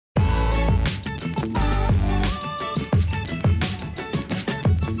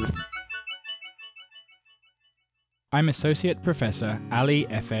I'm Associate Professor Ali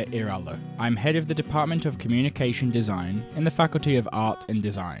Efe İRALI. I'm head of the Department of Communication Design in the Faculty of Art and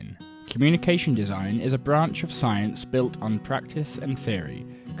Design. Communication design is a branch of science built on practice and theory,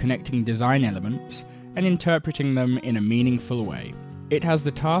 connecting design elements and interpreting them in a meaningful way. It has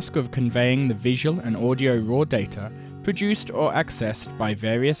the task of conveying the visual and audio raw data produced or accessed by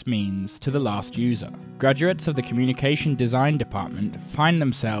various means to the last user. Graduates of the Communication Design Department find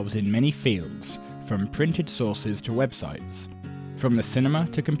themselves in many fields, from printed sources to websites, from the cinema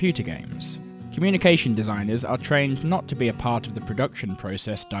to computer games. Communication designers are trained not to be a part of the production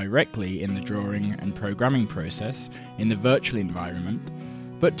process directly in the drawing and programming process in the virtual environment,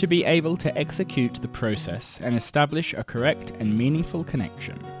 but to be able to execute the process and establish a correct and meaningful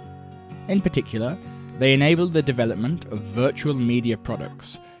connection. In particular, they enable the development of virtual media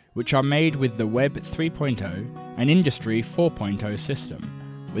products, which are made with the Web 3.0 and Industry 4.0 system,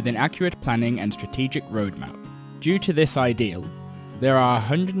 with an accurate planning and strategic roadmap. Due to this ideal, there are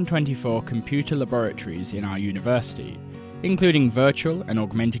 124 computer laboratories in our university, including virtual and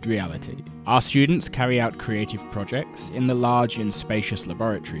augmented reality. Our students carry out creative projects in the large and spacious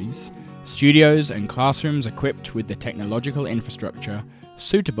laboratories, studios and classrooms equipped with the technological infrastructure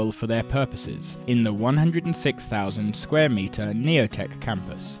suitable for their purposes in the 106,000 square metre Neotech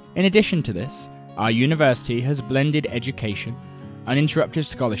campus. In addition to this, our university has blended education, uninterrupted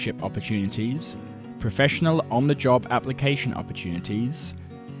scholarship opportunities, professional on-the-job application opportunities,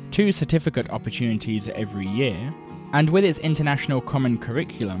 2 certificate opportunities every year, and with its international common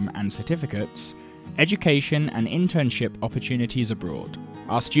curriculum and certificates, education and internship opportunities abroad.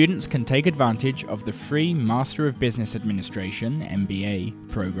 Our students can take advantage of the free Master of Business Administration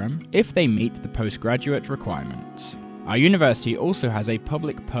 (MBA) program if they meet the postgraduate requirements. Our university also has a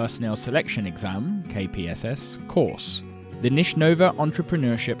Public Personnel Selection Exam (KPSS) course, the Nishnova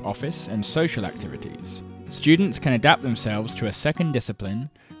Entrepreneurship Office and social activities. Students can adapt themselves to a second discipline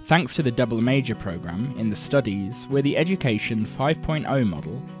thanks to the double major program in the studies where the Education 5.0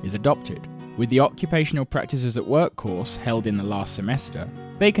 model is adopted. With the Occupational Practices at Work course held in the last semester,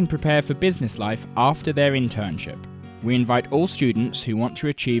 they can prepare for business life after their internship. We invite all students who want to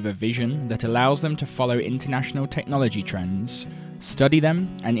achieve a vision that allows them to follow international technology trends, study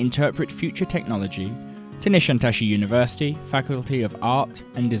them and interpret future technology to Nishantashi University, Faculty of Art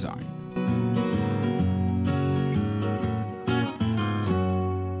and Design.